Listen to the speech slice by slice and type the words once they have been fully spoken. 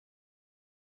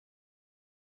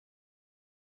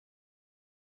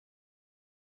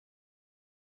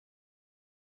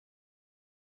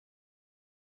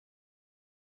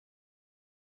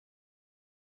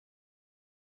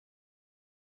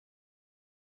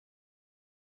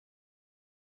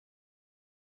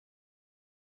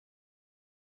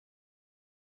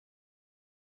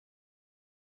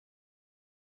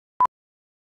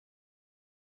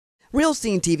Real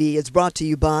Scene TV is brought to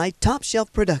you by Top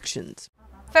Shelf Productions.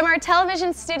 From our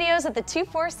television studios at the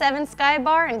 247 Sky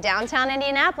Bar in downtown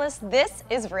Indianapolis, this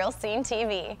is Real Scene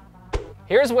TV.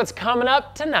 Here's what's coming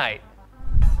up tonight.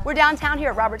 We're downtown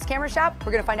here at Robert's Camera Shop.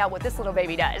 We're gonna find out what this little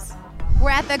baby does. We're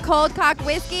at the Cold Cock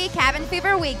Whiskey Cabin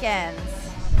Fever Weekends.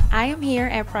 I am here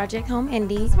at Project Home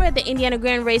Indy. We're at the Indiana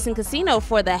Grand Racing Casino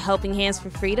for the Helping Hands for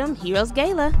Freedom Heroes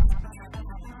Gala.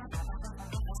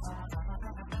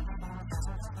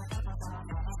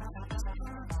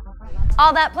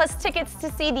 All that plus tickets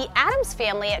to see the Addams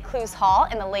Family at Clues Hall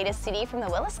and the latest CD from the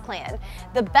Willis Clan.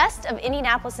 The best of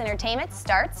Indianapolis entertainment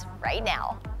starts right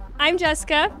now. I'm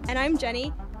Jessica. And I'm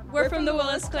Jenny. We're from the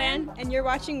Willis Clan, and you're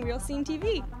watching Real Scene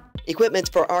TV. Equipment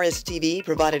for RSTV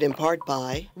provided in part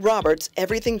by Roberts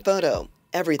Everything Photo,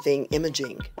 Everything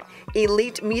Imaging,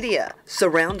 Elite Media,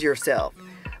 Surround Yourself,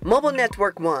 Mobile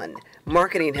Network One,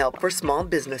 marketing help for small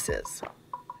businesses.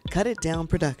 Cut It Down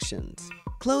Productions.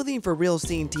 Clothing for Real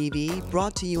Scene TV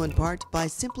brought to you in part by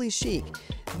Simply Chic.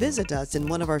 Visit us in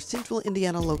one of our central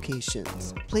Indiana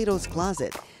locations. Plato's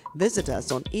Closet. Visit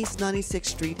us on East 96th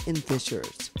Street in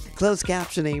Fishers. Closed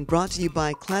captioning brought to you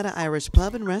by Clatta Irish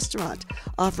Pub and Restaurant,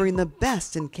 offering the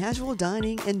best in casual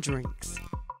dining and drinks.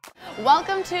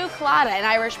 Welcome to Clatta, an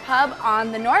Irish pub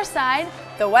on the north side,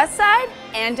 the west side,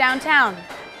 and downtown.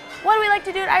 What do we like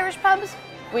to do at Irish pubs?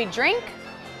 We drink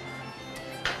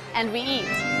and we eat.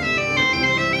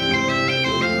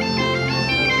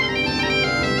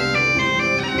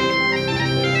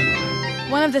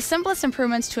 One of the simplest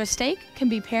improvements to a steak can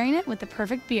be pairing it with the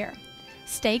perfect beer.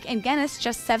 Steak and Guinness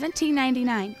just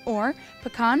 $17.99, or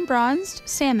pecan bronzed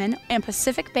salmon and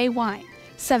Pacific Bay wine,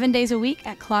 7 days a week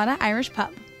at Clatta Irish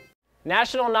Pub.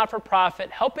 National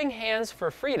not-for-profit Helping Hands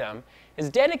for Freedom is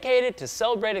dedicated to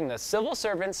celebrating the civil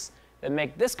servants that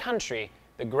make this country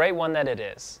the great one that it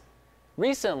is.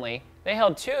 Recently, they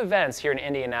held 2 events here in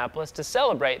Indianapolis to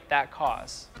celebrate that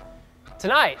cause.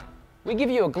 Tonight, we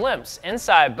give you a glimpse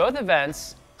inside both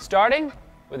events, starting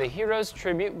with a Heroes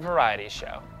Tribute variety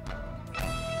show.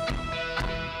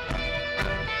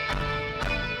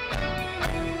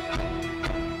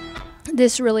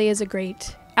 This really is a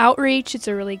great outreach. It's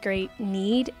a really great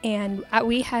need, and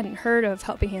we hadn't heard of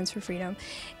Helping Hands for Freedom,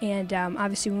 and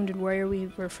obviously Wounded Warrior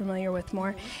we were familiar with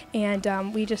more,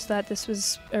 and we just thought this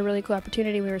was a really cool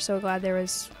opportunity. We were so glad there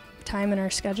was time in our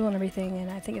schedule and everything,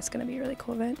 and I think it's going to be a really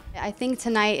cool event. I think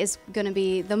tonight is going to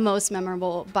be the most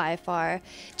memorable by far.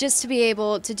 Just to be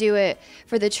able to do it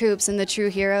for the troops and the true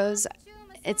heroes,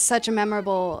 it's such a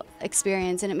memorable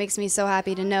experience, and it makes me so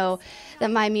happy to know that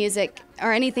my music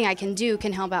or anything I can do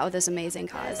can help out with this amazing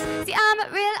cause. See, I'm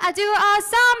not real, I do all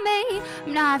on me.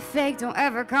 I'm not fake, don't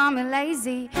ever call me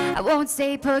lazy. I won't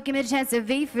stay put, give me a chance to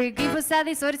be free. Grief was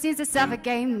sadly sort of seems to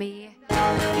suffocate me.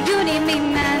 You need me,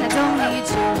 man, I don't need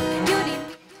you. You need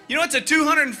me. You know it's a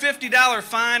 $250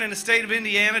 fine in the state of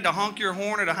Indiana to honk your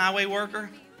horn at a highway worker?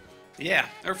 Yeah,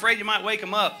 they're afraid you might wake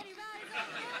them up.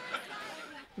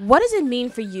 What does it mean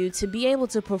for you to be able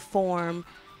to perform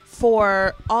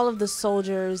for all of the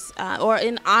soldiers, or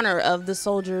in honor of the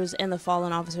soldiers and the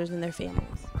fallen officers and their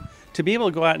families? To be able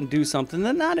to go out and do something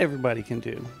that not everybody can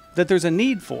do, that there's a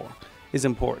need for, is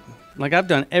important. Like, I've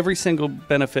done every single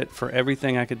benefit for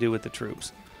everything I could do with the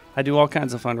troops. I do all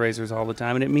kinds of fundraisers all the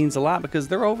time, and it means a lot because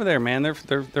they're over there, man.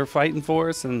 They're fighting for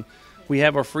us, and we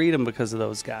have our freedom because of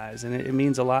those guys, and it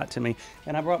means a lot to me.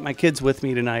 And I brought my kids with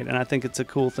me tonight, and I think it's a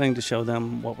cool thing to show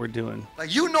them what we're doing.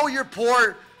 Like, you know you're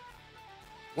poor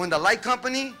when the light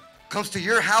company comes to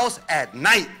your house at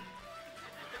night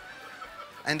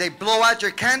and they blow out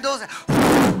your candles.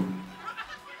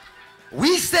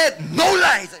 We said no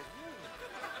lights.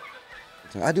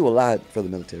 I do a lot for the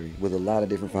military with a lot of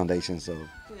different foundations, so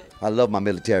I love my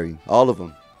military, all of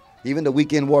them, even the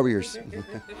weekend warriors. Yeah,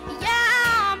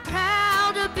 I'm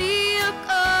proud to be a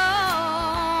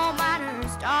coal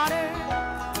miner's daughter.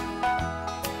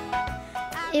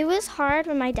 It was hard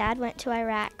when my dad went to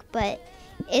Iraq, but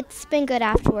it's been good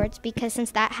afterwards because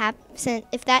if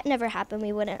that never happened,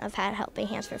 we wouldn't have had Helping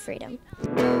Hands for Freedom.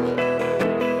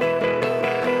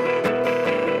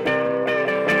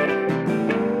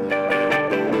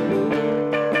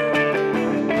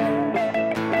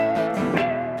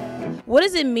 What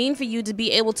does it mean for you to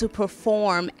be able to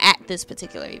perform at this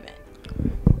particular event?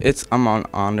 I'm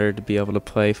honored to be able to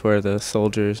play for the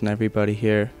soldiers and everybody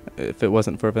here. If it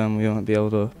wasn't for them, we wouldn't be able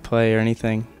to play or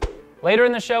anything. Later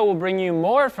in the show, we'll bring you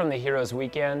more from the Heroes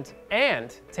Weekend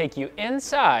and take you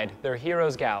inside their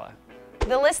Heroes Gala.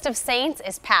 The list of saints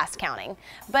is past counting,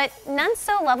 but none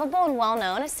so lovable and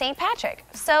well-known as St. Patrick.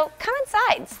 So come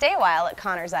inside, stay a while at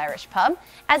Connor's Irish Pub,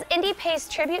 as Indy pays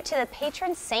tribute to the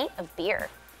patron saint of beer.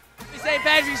 Happy St.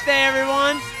 Patrick's Day,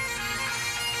 everyone.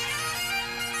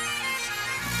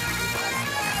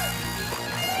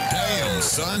 Damn,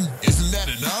 son, isn't that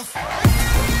enough?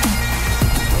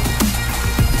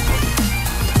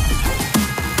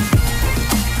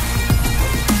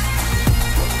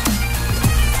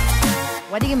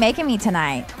 What are you making me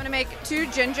tonight? I'm gonna make 2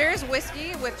 gingers,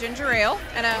 whiskey with ginger ale,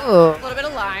 and a Ooh. little bit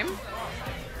of lime.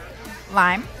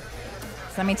 Lime.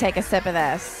 So let me take a sip of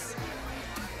this.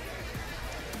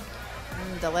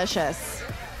 Delicious.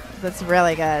 That's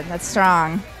really good. That's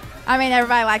strong. I mean,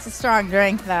 everybody likes a strong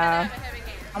drink, though.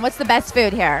 And what's the best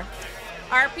food here?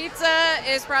 Our pizza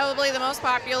is probably the most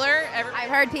popular. I've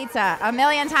heard pizza a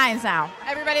million times now.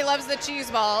 Everybody loves the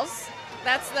cheese balls.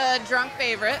 That's the drunk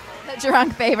favorite. The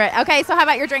drunk favorite. Okay, so how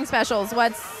about your drink specials?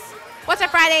 What's a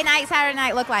Friday night, Saturday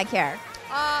night look like here?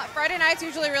 Friday night's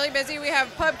usually really busy. We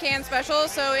have pub can specials,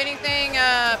 so anything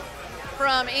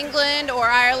from England or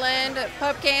Ireland,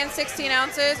 pub cans, 16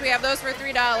 ounces. We have those for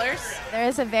 $3. There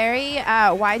is a very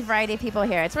wide variety of people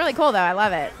here. It's really cool, though. I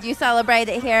love it. Do you celebrate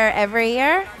it here every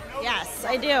year? Yes,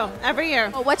 I do. Every year.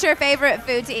 Well, what's your favorite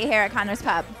food to eat here at Connor's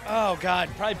Pub? Oh, God,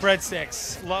 probably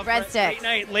breadsticks. Love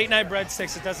breadsticks. Late night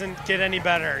breadsticks. It doesn't get any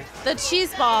better. The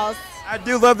cheese balls. I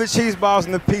do love the cheese balls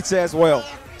and the pizza as well.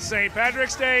 St.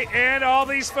 Patrick's Day and all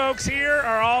these folks here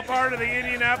are all part of the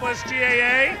Indianapolis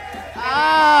GAA.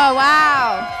 Oh,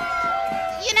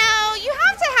 wow. You know, you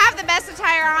have to have the best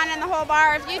attire on in the whole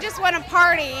bar if you just want to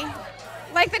party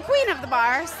like the queen of the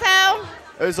bar. So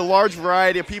there's a large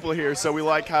variety of people here, so we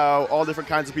like how all different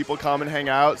kinds of people come and hang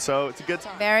out, so it's a good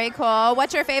time. Very cool.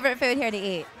 What's your favorite food here to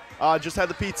eat? Just had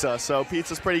the pizza, so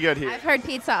pizza's pretty good here. I've heard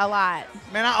pizza a lot.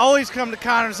 Man, I always come to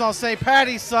Connors on St.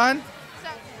 Patty's, son.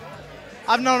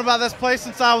 I've known about this place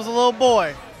since I was a little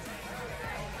boy.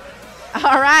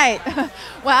 All right.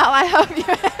 Well, I hope you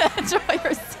enjoy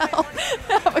yourself.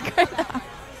 Have a great night.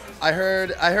 I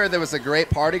heard there was a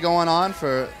great party going on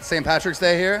for St. Patrick's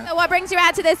Day here. So what brings you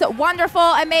out to this wonderful,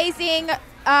 amazing,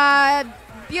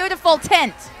 beautiful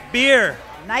tent? Beer.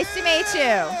 Nice to meet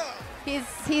you.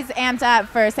 He's amped up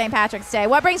for St. Patrick's Day.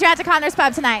 What brings you out to Connor's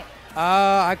Pub tonight?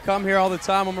 I come here all the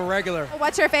time. I'm a regular.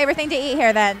 What's your favorite thing to eat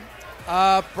here then?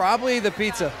 Probably the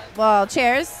pizza. Well,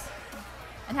 cheers.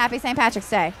 And happy St. Patrick's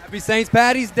Day. Happy St.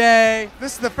 Patty's Day.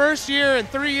 This is the first year in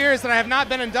 3 years that I have not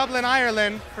been in Dublin,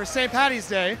 Ireland for St. Patty's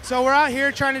Day. So we're out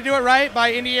here trying to do it right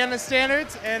by Indiana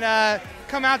standards and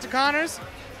come out to Connors.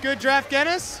 Good draft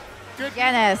Guinness. Good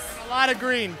Guinness. A lot of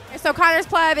green. So Connor's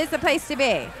Pub is the place to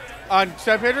be. On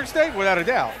St. Patrick's Day? Without a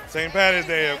doubt. St. Patty's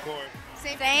Day, of course.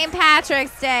 St.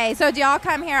 Patrick's Day. So do y'all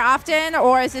come here often,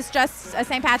 or is this just a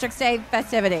St. Patrick's Day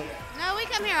festivity? no, we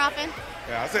come here often.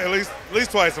 Yeah, I say at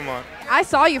least twice a month. I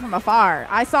saw you from afar.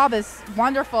 I saw this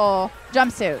wonderful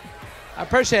jumpsuit. I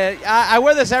appreciate it. I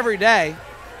wear this every day.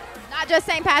 Not just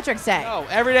St. Patrick's Day. No,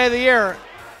 every day of the year.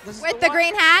 With the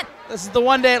green hat? This is the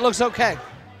one day it looks okay.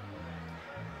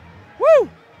 Woo!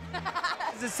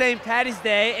 This is St. Patty's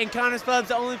Day, and Connor's Pub's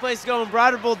the only place to go in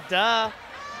Broderville. Duh.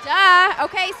 Duh.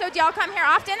 Okay, so do y'all come here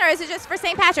often, or is it just for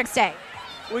St. Patrick's Day?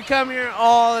 We come here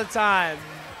all the time.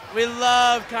 We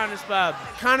love Connor's Pub.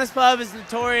 Connor's Pub is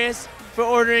notorious for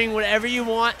ordering whatever you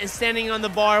want and standing on the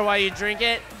bar while you drink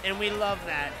it, and we love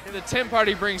that. The tent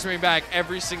party brings me back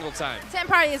every single time. Tent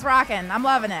party is rocking. I'm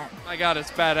loving it. My God,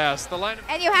 it's badass. The lineup.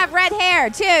 And you have red hair,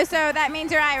 too, so that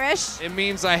means you're Irish. It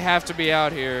means I have to be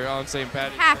out here on St.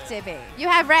 Patty's. Have to be. You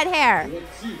have red hair.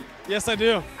 Yes, I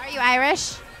do. Are you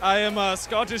Irish? I am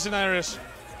Scottish and Irish.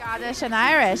 Scottish and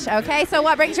Irish. Okay, so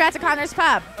what brings you out to Connor's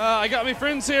Pub? I got my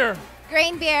friends here.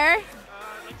 Green beer.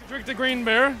 Drink the green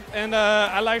beer, and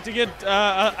I like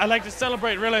to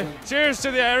celebrate, really. Cheers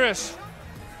to the Irish.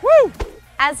 Woo!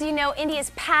 As you know, Indy is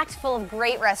packed full of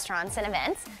great restaurants and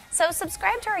events, so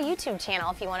subscribe to our YouTube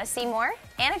channel if you want to see more.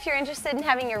 And if you're interested in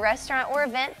having your restaurant or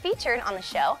event featured on the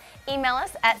show, email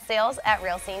us at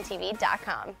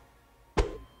sales@realscenetv.com.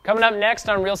 Coming up next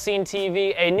on Real Scene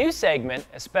TV, a new segment,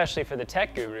 especially for the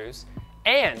tech gurus,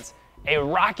 and a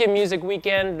rockin' music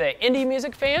weekend that indie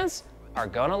music fans are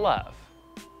gonna love.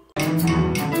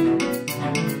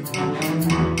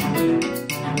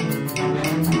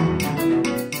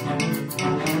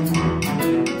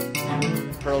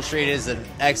 Pearl Street is an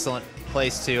excellent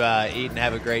place to eat and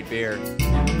have a great beer.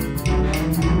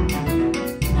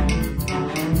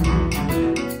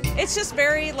 It's just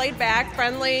very laid back,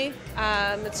 friendly.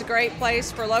 It's a great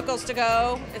place for locals to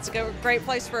go. It's a great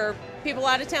place for people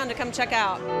out of town to come check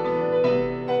out.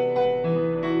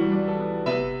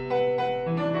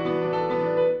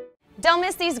 Don't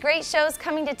miss these great shows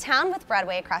coming to town with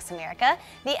Broadway Across America.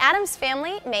 The Addams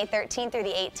Family, May 13th through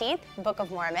the 18th, Book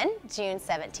of Mormon, June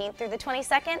 17th through the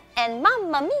 22nd, and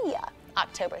Mamma Mia,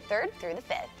 October 3rd through the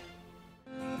 5th.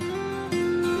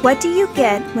 What do you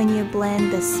get when you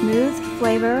blend the smooth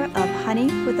flavor of honey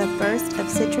with a burst of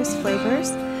citrus flavors?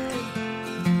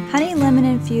 Honey Lemon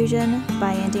Infusion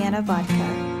by Indiana Vodka,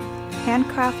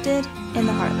 handcrafted in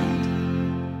the heartland.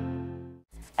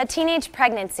 A teenage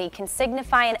pregnancy can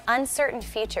signify an uncertain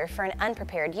future for an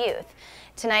unprepared youth.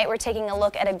 Tonight we're taking a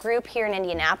look at a group here in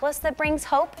Indianapolis that brings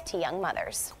hope to young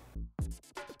mothers.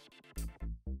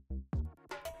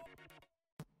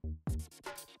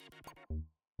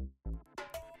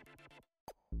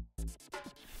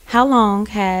 How long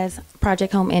has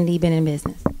Project Home Indy been in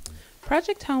business?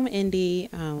 Project Home Indy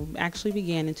actually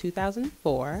began in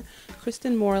 2004.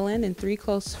 Kristen Moreland and three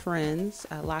close friends,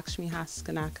 Lakshmi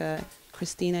Haskanaka,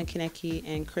 Christina Kaneki,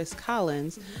 and Chris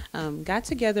Collins, got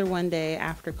together one day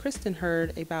after Kristen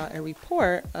heard about a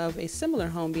report of a similar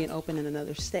home being opened in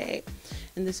another state.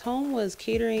 And this home was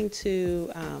catering to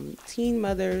teen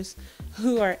mothers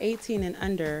who are 18 and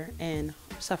under and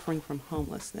suffering from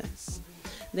homelessness.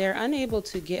 They're unable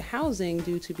to get housing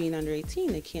due to being under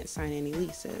 18. They can't sign any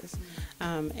leases.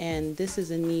 And this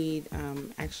is a need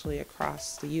actually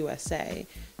across the USA.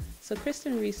 So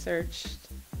Kristen researched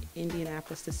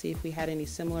Indianapolis to see if we had any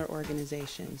similar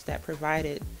organizations that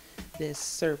provided this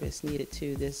service needed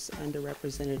to this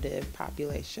underrepresented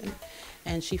population.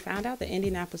 And she found out that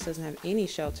Indianapolis doesn't have any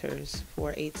shelters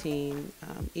for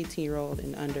 18-year-old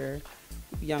and under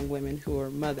young women who are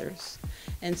mothers.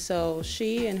 And so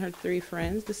she and her three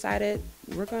friends decided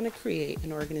we're going to create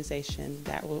an organization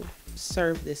that will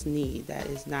serve this need that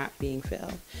is not being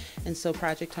filled. And so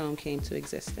Project Home came to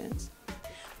existence.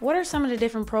 What are some of the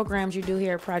different programs you do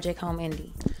here at Project Home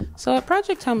Indy? So at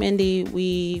Project Home Indy,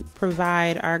 we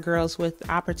provide our girls with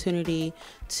opportunity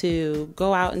to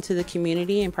go out into the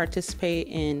community and participate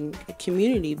in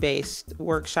community-based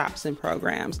workshops and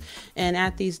programs. And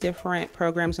at these different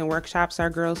programs and workshops,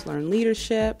 our girls learn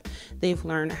leadership. They've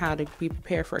learned how to be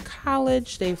prepared for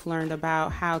college. They've learned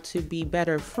about how to be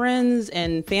better friends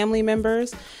and family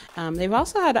members. They've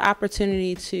also had the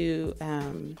opportunity to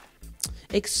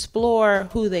explore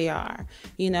who they are.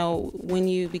 You know, when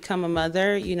you become a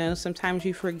mother, you know, sometimes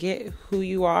you forget who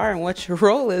you are and what your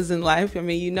role is in life. I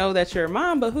mean, you know that you're a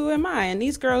mom, but who am I? And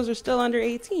these girls are still under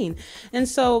 18. And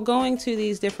so going to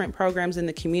these different programs in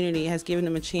the community has given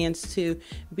them a chance to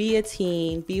be a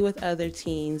teen, be with other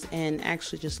teens, and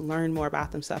actually just learn more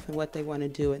about themselves and what they want to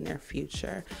do in their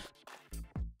future.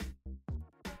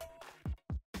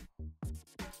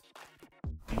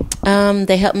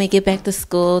 They helped me get back to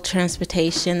school,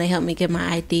 transportation. They helped me get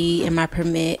my ID and my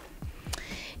permit.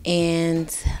 And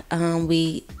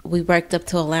we worked up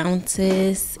to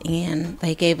allowances, and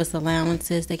they gave us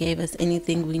allowances. They gave us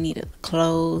anything we needed: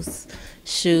 clothes,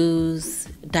 shoes,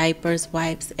 diapers,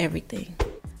 wipes, everything.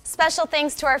 Special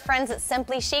thanks to our friends at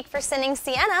Simply Chic for sending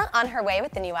Sienna on her way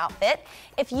with the new outfit.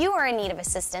 If you are in need of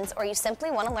assistance or you simply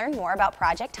want to learn more about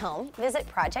Project Home, visit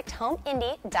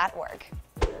projecthomeindy.org.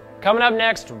 Coming up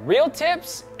next, real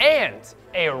tips and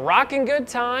a rockin' good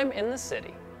time in the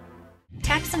city.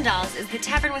 Taps and Dolls is the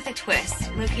tavern with a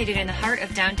twist, located in the heart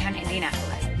of downtown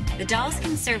Indianapolis. The Dolls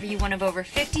can serve you one of over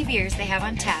 50 beers they have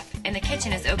on tap, and the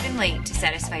kitchen is open late to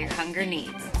satisfy your hunger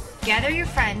needs. Gather your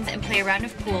friends and play a round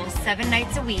of pool 7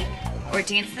 nights a week, or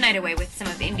dance the night away with some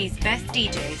of Indy's best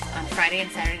DJs on Friday and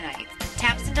Saturday nights.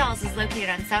 Taps and Dolls is located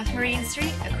on South Meridian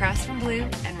Street, across from Blue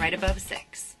and right above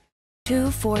 6.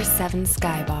 247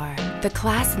 Sky Bar. The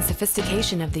class and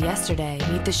sophistication of the yesterday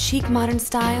meet the chic modern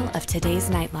style of today's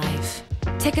nightlife.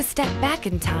 Take a step back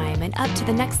in time and up to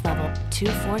the next level.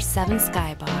 247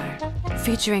 Sky Bar.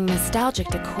 Featuring nostalgic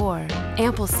decor,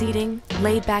 ample seating,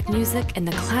 laid-back music, and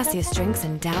the classiest drinks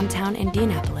in downtown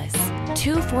Indianapolis.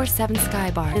 247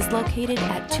 Sky Bar is located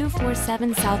at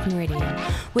 247 South Meridian,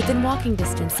 within walking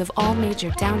distance of all major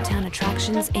downtown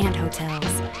attractions and hotels.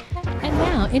 And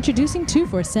now, introducing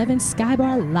 247 Sky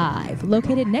Bar Live,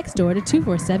 located next door to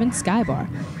 247 Sky Bar.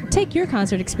 Take your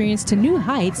concert experience to new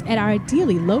heights at our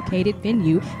ideally located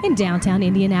venue in downtown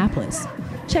Indianapolis.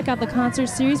 Check out the concert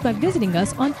series by visiting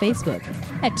us on Facebook.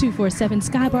 At 247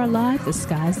 Sky Bar Live, the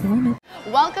sky's the limit.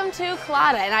 Welcome to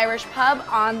Colada, an Irish pub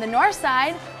on the north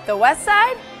side, the west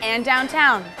side, and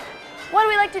downtown. What do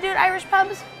we like to do at Irish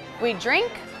pubs? We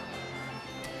drink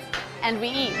and we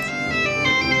eat.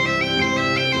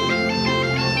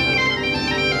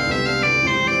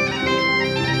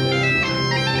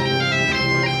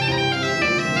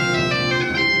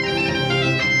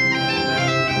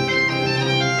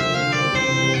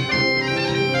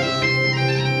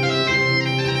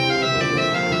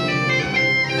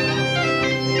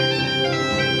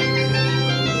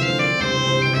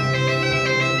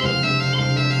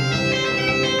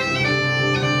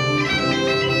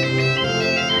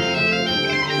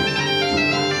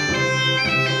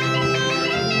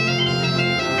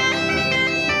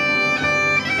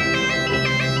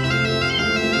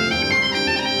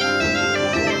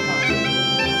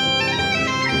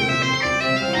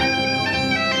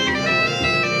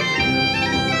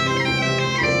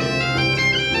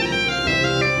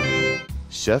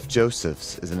 Chef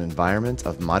Joseph's is an environment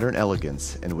of modern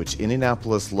elegance in which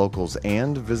Indianapolis locals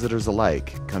and visitors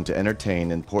alike come to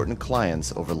entertain important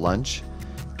clients over lunch,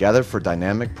 gather for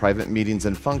dynamic private meetings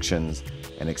and functions,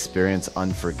 and experience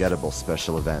unforgettable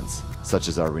special events, such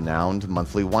as our renowned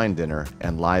monthly wine dinner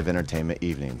and live entertainment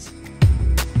evenings.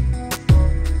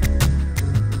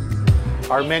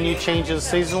 Our menu changes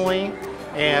seasonally,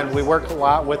 and we work a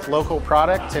lot with local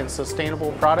products and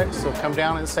sustainable products, so come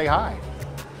down and say hi.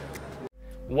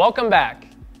 Welcome back.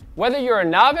 Whether you're a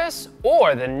novice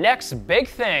or the next big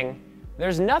thing,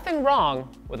 there's nothing wrong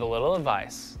with a little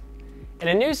advice. In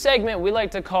a new segment we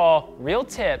like to call Real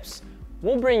Tips,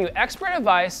 we'll bring you expert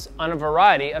advice on a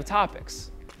variety of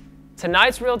topics.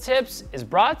 Tonight's Real Tips is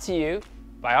brought to you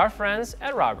by our friends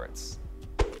at Roberts.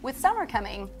 With summer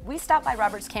coming, we stopped by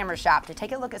Roberts Camera Shop to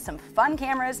take a look at some fun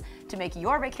cameras to make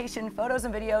your vacation photos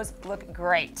and videos look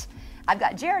great. I've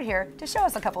got Jared here to show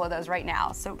us a couple of those right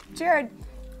now. So Jared,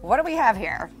 what do we have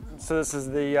here? So this is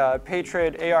the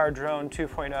Patriot AR Drone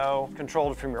 2.0,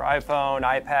 controlled from your iPhone,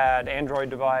 iPad,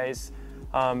 Android device.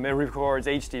 It records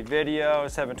HD video,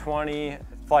 720,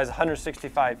 flies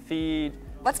 165 feet.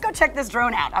 Let's go check this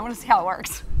drone out. I want to see how it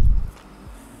works.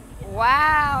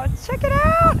 Wow, check it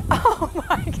out. Oh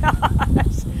my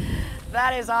gosh,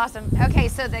 that is awesome. Okay,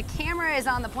 so the camera is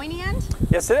on the pointy end?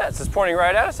 Yes, it is. It's pointing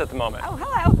right at us at the moment. Oh,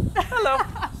 hello. Hello.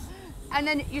 And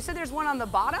then you said there's one on the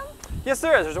bottom? Yes,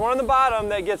 there is. There's one on the bottom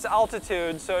that gets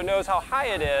altitude, so it knows how high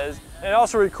it is, and it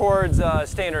also records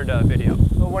standard video.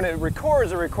 When it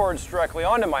records directly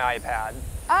onto my iPad.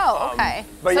 Oh, okay.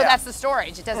 So yeah, that's the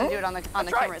storage. It doesn't do it on the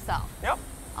camera itself. Yep.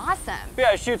 Awesome.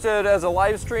 Yeah, it shoots it as a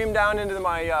live stream down into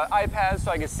my iPad so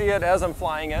I can see it as I'm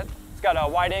flying it. It's got a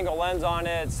wide angle lens on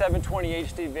it, 720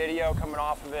 HD video coming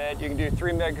off of it. You can do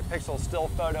 3 megapixel still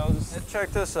photos. Check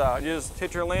this out. You just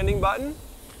hit your landing button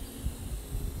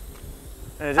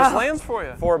and it just lands for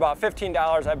you. For about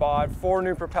 $15 I bought 4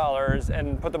 new propellers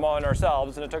and put them on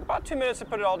ourselves, and it took about 2 minutes to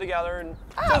put it all together, and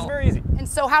so it's very easy. And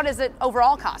so how does it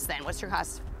overall cost then? What's your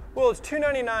cost? Well, it's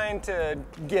 $299 to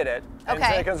get it. Okay. And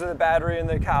so it comes with a battery and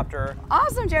the copter.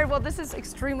 Awesome, Jared. Well, this is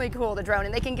extremely cool, the drone.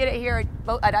 And they can get it here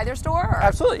at either store? Or?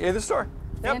 Absolutely, either store.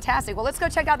 Yep. Fantastic. Well, let's go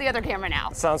check out the other camera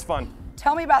now. Sounds fun.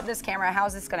 Tell me about this camera. How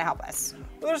is this going to help us?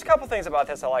 Well, there's a couple things about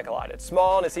this I like a lot. It's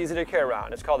small and it's easy to carry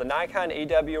around. It's called the Nikon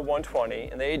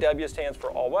AW120, and the AW stands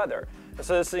for all weather. And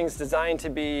so this thing's designed to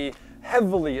be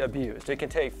heavily abused. It can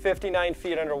take 59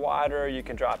 feet underwater. You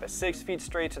can drop it 6 feet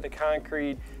straight to the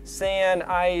concrete, sand,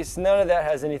 ice. None of that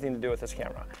has anything to do with this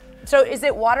camera. So is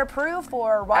it waterproof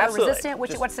or water Absolutely. resistant?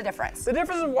 What's the difference? The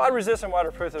difference in water resistant and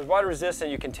waterproof is water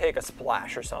resistant you can take a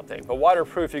splash or something, but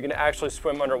waterproof you can actually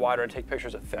swim underwater and take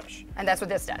pictures of fish. And that's what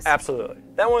this does? Absolutely.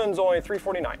 That one's only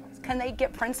 $349. Can they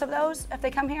get prints of those if they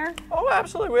come here? Oh,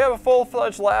 absolutely. We have a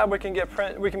full-fledged lab. We can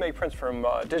make prints from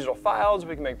digital files.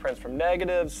 We can make prints from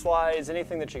negatives, slides,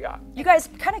 anything that you got. You guys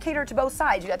kind of cater to both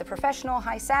sides. You got the professional,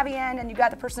 high savvy end, and you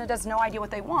got the person that has no idea what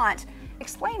they want.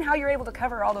 Explain how you're able to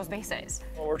cover all those bases.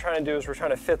 What we're trying to do is we're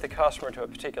trying to fit the customer to a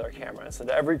particular camera. So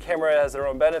every camera has their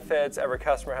own benefits, every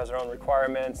customer has their own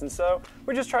requirements, and so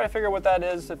we just try to figure what that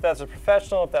is, if that's a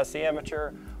professional, if that's the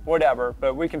amateur, whatever,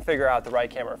 but we can figure out the right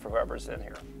camera for whoever's in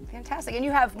here. Fantastic, and you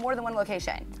have more than one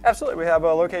location? Absolutely, we have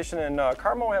a location in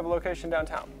Carmel, we have a location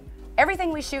downtown.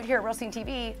 Everything we shoot here at Real Scene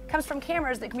TV comes from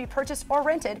cameras that can be purchased or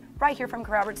rented right here from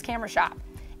Roberts Camera Shop.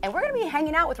 And we're going to be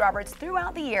hanging out with Roberts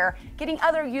throughout the year, getting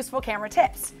other useful camera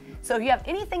tips. So if you have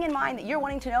anything in mind that you're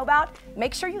wanting to know about,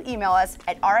 make sure you email us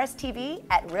at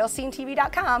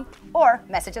rstv@realscenetv.com or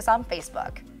message us on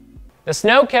Facebook. The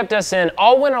snow kept us in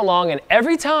all winter long, and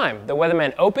every time the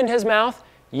weatherman opened his mouth,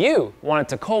 you wanted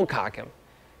to cold cock him.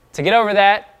 To get over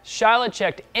that, Shyla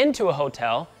checked into a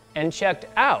hotel and checked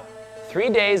out 3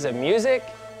 days of music,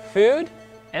 food,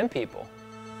 and people.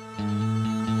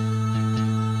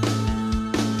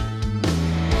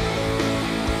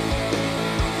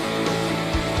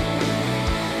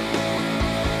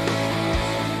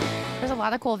 There's a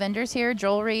lot of cool vendors here,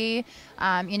 jewelry.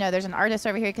 You know, there's an artist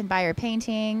over here who can buy your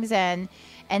paintings, and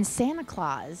Santa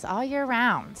Claus all year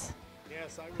round.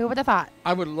 Who would have thought?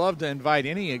 I would love to invite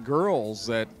any girls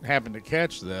that happen to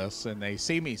catch this and they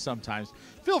see me sometimes.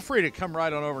 Feel free to come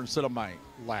right on over and sit on my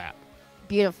lap.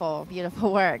 Beautiful,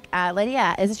 beautiful work.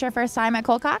 Lydia, is this your first time at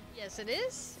Cold Cock? Yes, it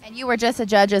is. And you were just a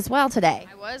judge as well today.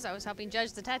 I was helping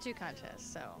judge the tattoo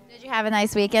contest. So. Did you have a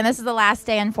nice weekend? This is the last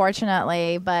day,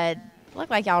 unfortunately, but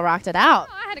looked like y'all rocked it out.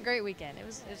 Oh, I had a great weekend. It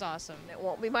was awesome. It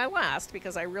won't be my last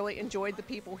because I really enjoyed the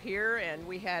people here and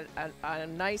we had a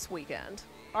nice weekend.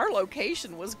 Our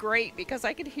location was great because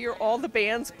I could hear all the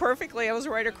bands perfectly. I was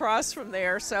right across from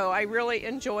there, so I really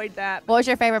enjoyed that. What was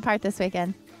your favorite part this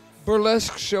weekend?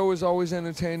 Burlesque show is always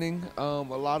entertaining. A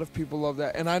lot of people love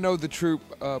that. And I know the troupe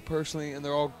personally, and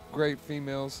they're all great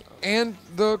females. And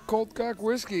the Cold Cock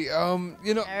Whiskey.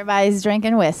 You know, Everybody's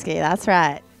drinking whiskey. That's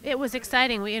right. It was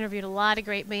exciting. We interviewed a lot of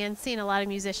great bands, seen a lot of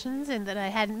musicians and that I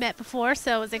hadn't met before,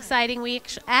 so it was exciting. We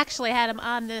actually had them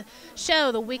on the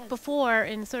show the week before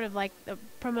in sort of like the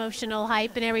promotional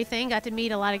hype and everything. Got to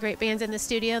meet a lot of great bands in the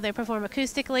studio. They perform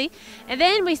acoustically. And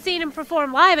then we seen them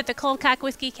perform live at the Cold Cock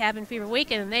Whiskey Cabin Fever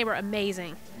Weekend, and they were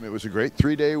amazing. It was a great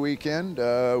 3-day weekend.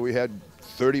 We had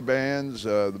 30 bands.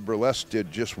 The Burlesque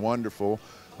did just wonderful.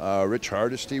 Rich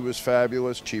Hardesty was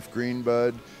fabulous, Chief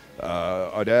Greenbud.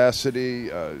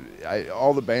 Audacity,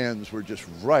 all the bands were just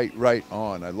right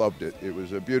on. I loved it. It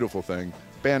was a beautiful thing.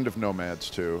 Band of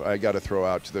Nomads, too. I got to throw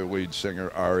out to the lead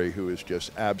singer, Ari, who is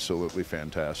just absolutely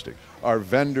fantastic. Our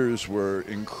vendors were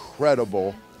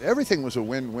incredible. Everything was a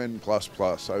win-win plus.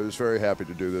 I was very happy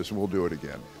to do this, and we'll do it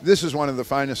again. This is one of the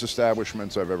finest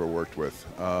establishments I've ever worked with.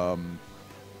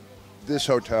 This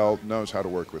hotel knows how to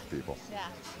work with people. Yeah.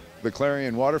 The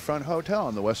Clarion Waterfront Hotel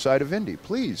on the west side of Indy.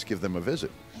 Please give them a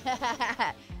visit.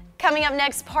 Coming up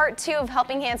next, part 2 of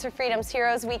Helping Hands for Freedom's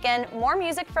Heroes Weekend. More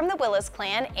music from the Willis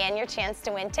Clan and your chance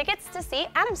to win tickets to see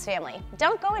Addams Family.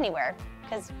 Don't go anywhere,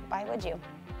 because why would you?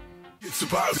 It's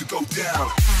about to go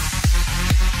down.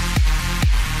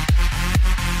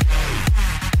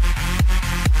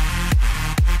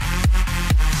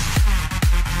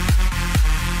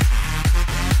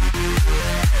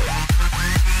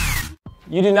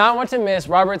 You do not want to miss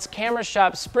Robert's Camera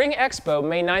Shop Spring Expo,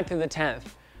 May 9th through the 10th.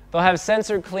 They'll have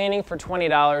sensor cleaning for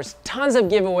 $20, tons of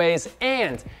giveaways,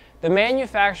 and the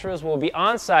manufacturers will be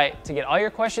on site to get all your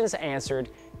questions answered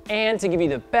and to give you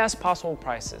the best possible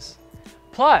prices.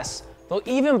 Plus, they'll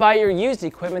even buy your used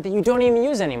equipment that you don't even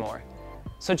use anymore.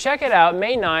 So check it out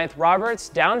May 9th, Robert's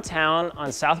downtown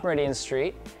on South Meridian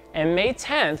Street, and May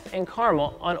 10th in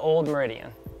Carmel on Old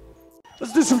Meridian.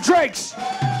 Let's do some drinks.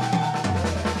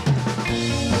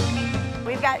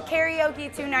 We've got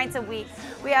karaoke 2 nights a week.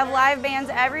 We have live bands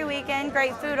every weekend,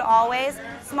 great food always,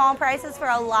 small prices for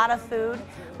a lot of food.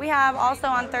 We have also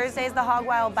on Thursdays the Hog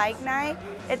Wild Bike Night.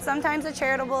 It's sometimes a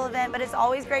charitable event, but it's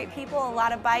always great people, a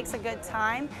lot of bikes, a good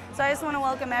time. So I just want to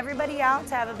welcome everybody out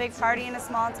to have a big party in a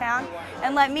small town.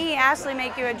 And let me, Ashley,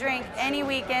 make you a drink any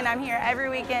weekend. I'm here every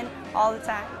weekend, all the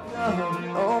time.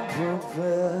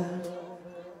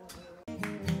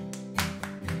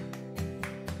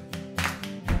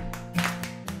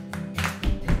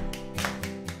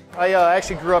 I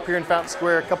actually grew up here in Fountain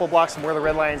Square, a couple blocks from where the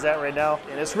Red Lion's at right now.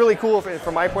 And it's really cool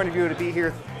from my point of view to be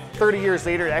here 30 years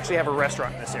later to actually have a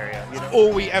restaurant in this area. You know?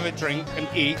 All we ever drink and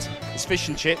eat is fish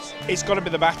and chips. It's got to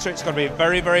be the batter, it's got to be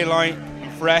very, very light,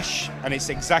 fresh, and it's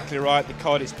exactly right. The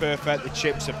cod is perfect, the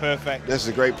chips are perfect. This is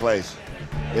a great place.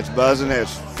 It's buzzing,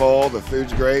 it's full, the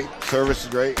food's great, service is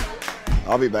great.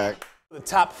 I'll be back. The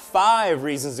top 5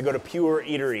 reasons to go to Pure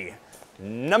Eatery.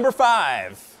 Number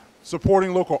 5.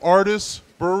 Supporting local artists,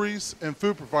 breweries, and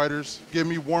food providers give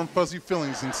me warm, fuzzy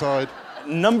feelings inside.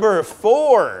 Number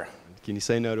 4. Can you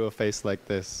say no to a face like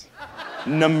this?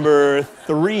 Number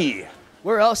 3.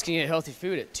 Where else can you get healthy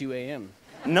food at 2 a.m.?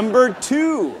 Number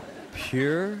 2.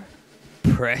 Pure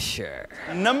pressure.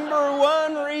 Number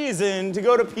 1 reason to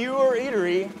go to Pure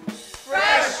Eatery.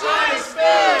 Fresh, honest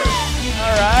food!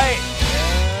 All right.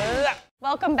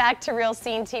 Welcome back to Real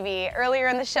Scene TV. Earlier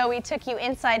in the show, we took you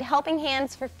inside Helping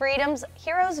Hands for Freedom's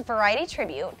Heroes Variety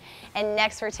Tribute. And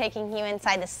next, we're taking you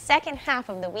inside the second half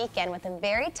of the weekend with a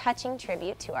very touching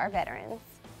tribute to our veterans.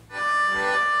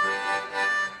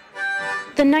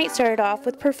 The night started off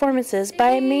with performances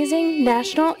by amazing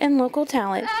national and local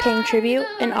talent paying tribute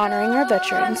and honoring our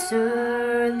veterans.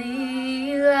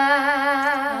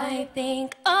 I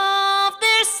think of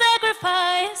their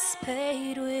sacrifice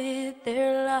paid with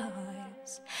their lives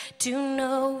to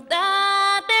know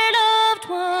that their loved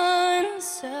ones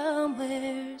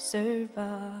somewhere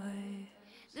survive.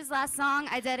 This last song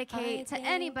I dedicate to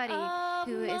anybody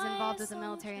who is involved with the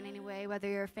military in any way, whether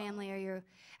you're a family or you're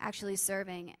actually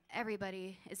serving.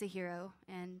 Everybody is a hero,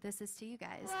 and this is to you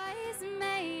guys.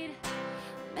 Made in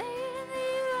the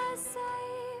USA.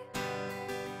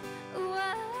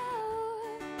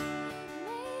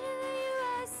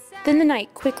 Then the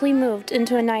night quickly moved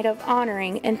into a night of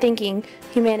honoring and thanking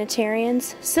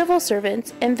humanitarians, civil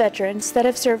servants, and veterans that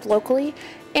have served locally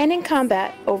and in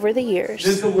combat over the years.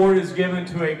 This award is given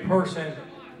to a person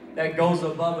that goes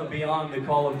above and beyond the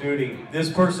call of duty. This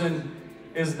person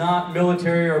is not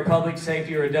military or public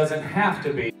safety, or it doesn't have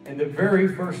to be. And the very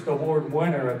first award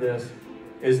winner of this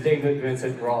is David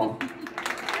Vincent Raw.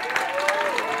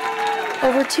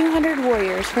 Over 200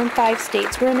 warriors from 5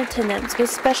 states were in attendance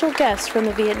with special guests from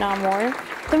the Vietnam War,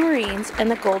 the Marines, and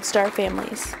the Gold Star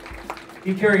families.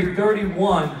 He carried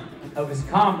 31 of his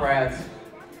comrades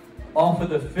off of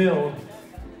the field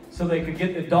so they could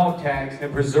get the dog tags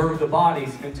and preserve the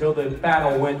bodies until the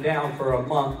battle went down for a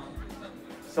month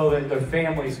so that their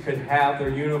families could have their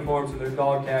uniforms and their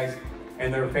dog tags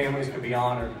and their families could be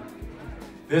honored.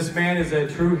 This man is a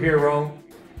true hero,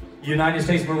 United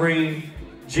States Marine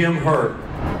Jim Hurt.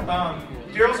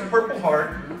 Daryl's a Purple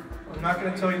Heart. I'm not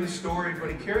going to tell you the story, but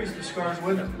he carries the scars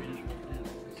with him.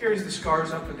 He carries the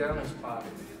scars up and down his body.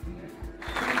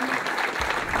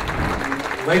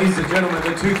 Ladies and gentlemen,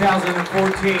 the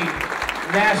 2014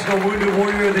 National Wounded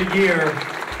Warrior of the Year,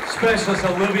 Specialist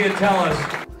Olivia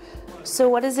Tellis. So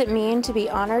what does it mean to be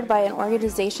honored by an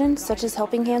organization such as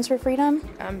Helping Hands for Freedom?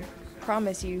 I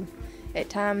promise you, at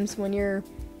times when you're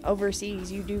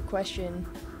overseas, you do question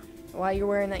why you're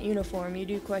wearing that uniform. You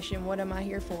do question, what am I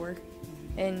here for?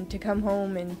 And to come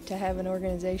home and to have an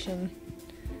organization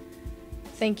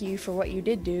thank you for what you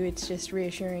did do, it's just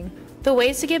reassuring. The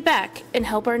ways to give back and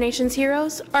help our nation's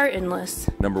heroes are endless.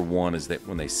 Number one is that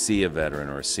when they see a veteran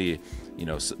or see,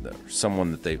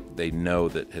 someone that they know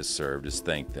that has served, is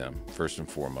thank them first and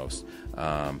foremost.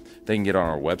 They can get on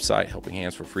our website,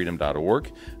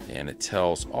 helpinghandsforfreedom.org, and it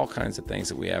tells all kinds of things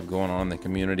that we have going on in the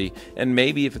community. And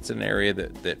maybe if it's an area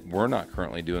that we're not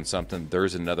currently doing something,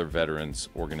 there's another veterans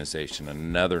organization,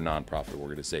 another nonprofit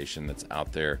organization that's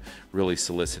out there really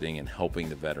soliciting and helping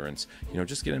the veterans.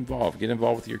 Just get involved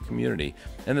with your community.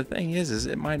 And the thing is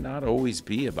it might not always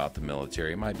be about the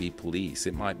military. It might be police.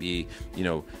 It might be,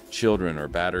 children or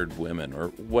battered women or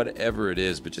whatever it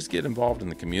is, but just get involved in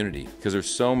the community, because there's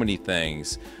so many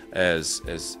things as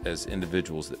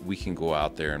individuals that we can go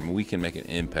out there and we can make an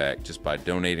impact just by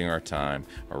donating our time,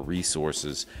 our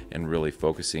resources, and really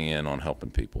focusing in on helping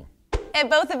people. At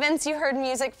both events, you heard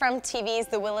music from TV's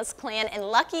The Willis Clan, and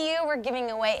lucky you, we're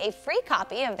giving away a free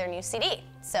copy of their new CD.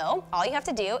 So all you have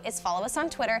to do is follow us on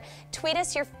Twitter, tweet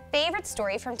us your favorite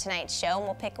story from tonight's show, and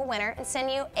we'll pick a winner and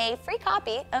send you a free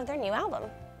copy of their new album.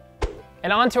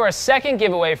 And on to our second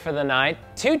giveaway for the night,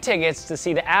 2 tickets to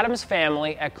see the Addams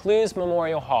Family at Clues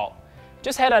Memorial Hall.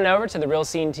 Just head on over to the Real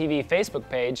Scene TV Facebook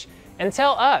page and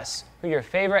tell us who your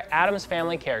favorite Addams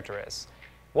Family character is.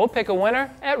 We'll pick a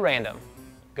winner at random.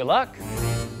 Good luck.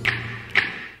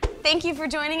 Thank you for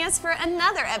joining us for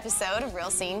another episode of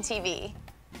Real Scene TV.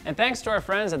 And thanks to our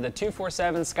friends at the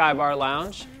 247 Sky Bar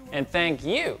Lounge, and thank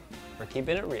you for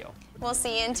keeping it real. We'll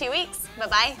see you in 2 weeks.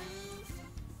 Bye-bye.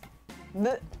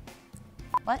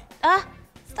 What?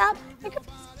 Stop.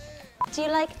 Do you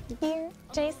like beer,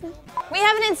 Jason? We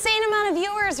have an insane amount of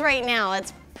viewers right now.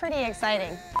 It's pretty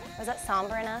exciting. Was that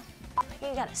somber enough?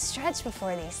 You gotta stretch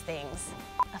before these things.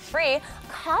 A free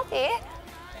copy.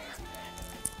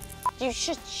 You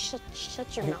should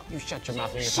shut your mouth. You shut your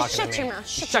mouth when you're talking to me. Shut your mouth.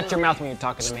 Shut your mouth when you're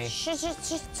talking to me. Shut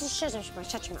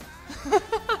your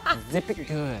mouth. Zip it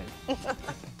good.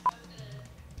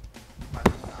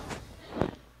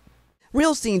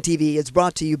 Real Scene TV is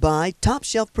brought to you by Top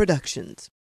Shelf Productions.